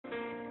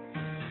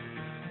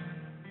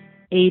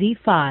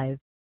85.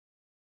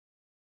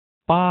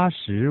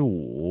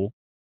 85.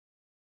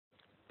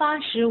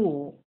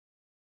 85.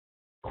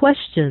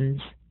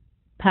 Questions.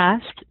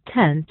 Past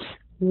tense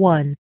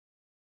 1.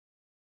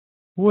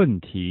 问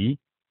题：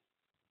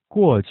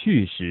过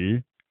去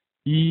时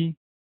一，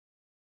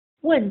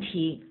问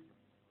题：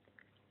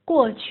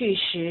过去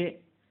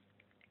时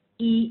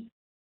一，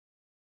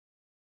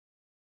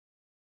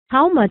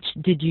 How much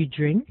did you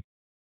drink?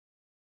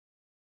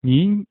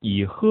 您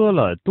已喝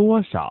了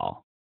多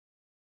少？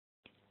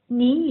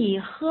你已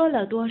喝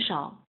了多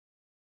少？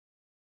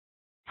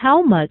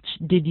 How much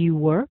did you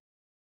work?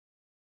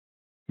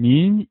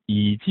 您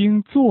已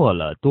经做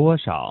了多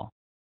少？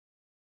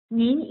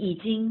您已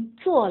经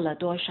做了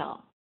多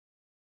少？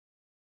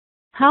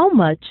 How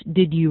much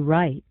did you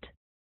write?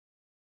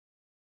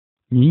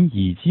 您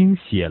已经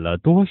写了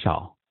多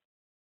少？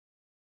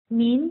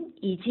您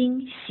已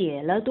经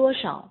写了多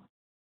少？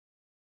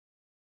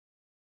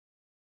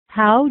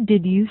 How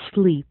did you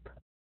sleep?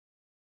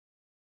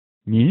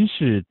 您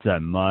是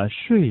怎么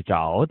睡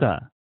着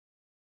的？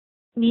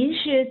您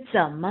是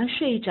怎么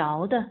睡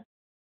着的？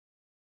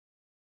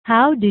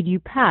 How did you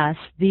pass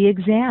the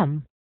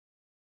exam?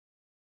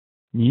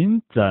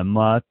 您怎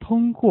么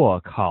通过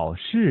考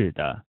试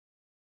的？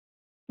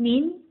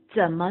您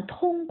怎么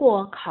通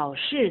过考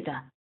试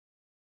的？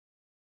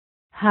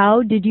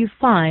 How did you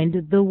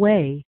find the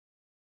way?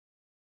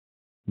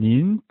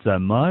 您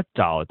怎么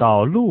找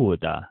到路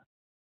的？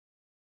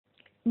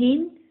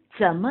您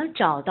怎么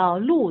找到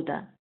路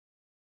的？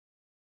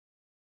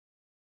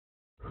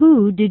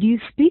 Who did you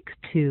speak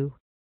to?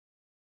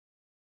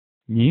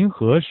 您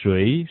和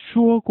谁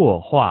说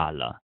过话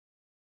了？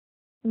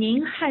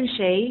您和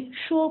谁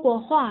说过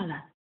话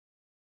了？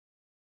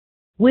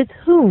 With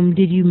whom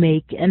did you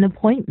make an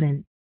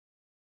appointment?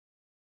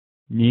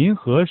 您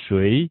和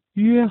谁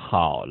约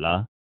好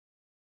了？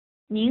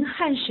您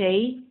和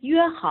谁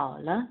约好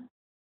了？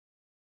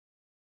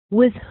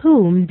 With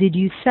whom did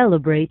you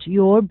celebrate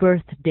your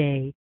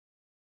birthday?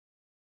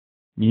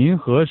 您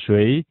和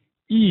谁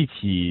一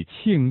起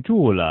庆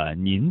祝了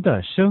您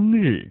的生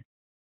日？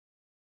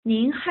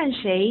您和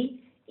谁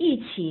一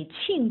起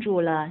庆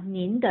祝了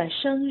您的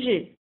生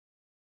日？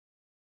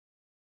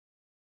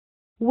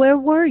 Where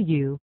were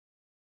you?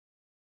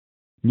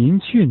 您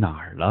去哪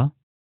儿了？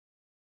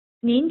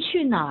您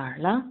去哪儿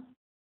了？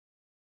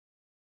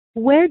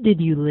 Where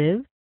did you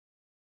live?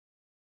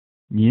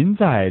 您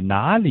在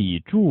哪里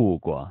住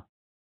过？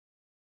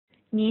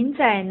您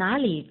在哪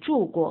里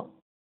住过？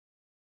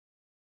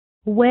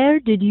 Where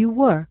did you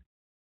work?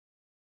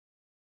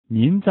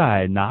 您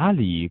在哪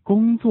里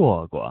工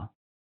作过？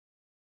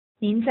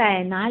您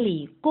在哪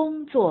里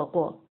工作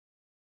过？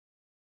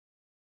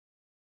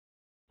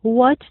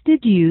 What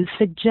did you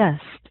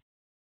suggest?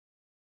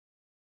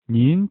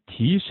 您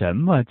提什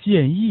么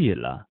建议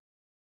了？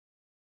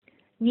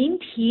您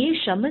提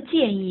什么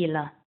建议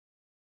了？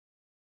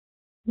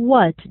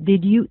 What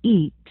did you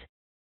eat?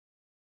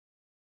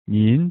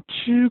 您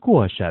吃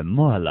过什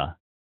么了？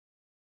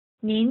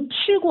您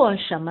吃过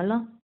什么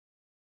了？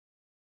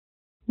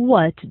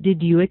 What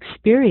did you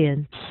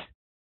experience?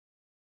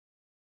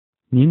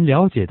 您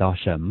了解到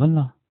什么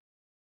了？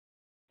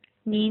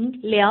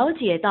您了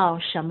解到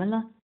什么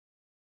了？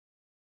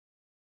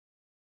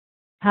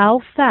 How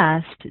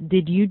fast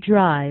did you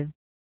drive?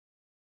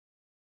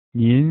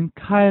 您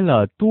开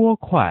了多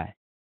快？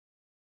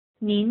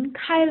您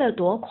开了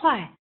多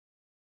快？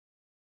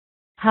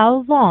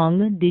 How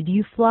long did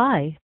you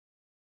fly?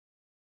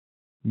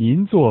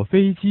 您坐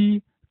飞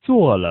机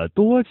坐了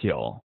多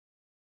久？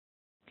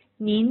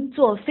您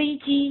坐飞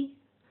机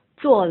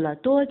坐了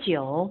多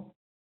久？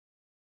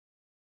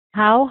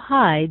 How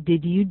high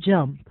did you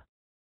jump?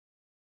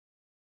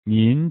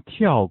 您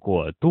跳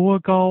过多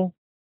高？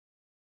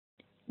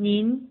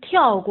您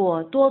跳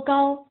过多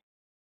高？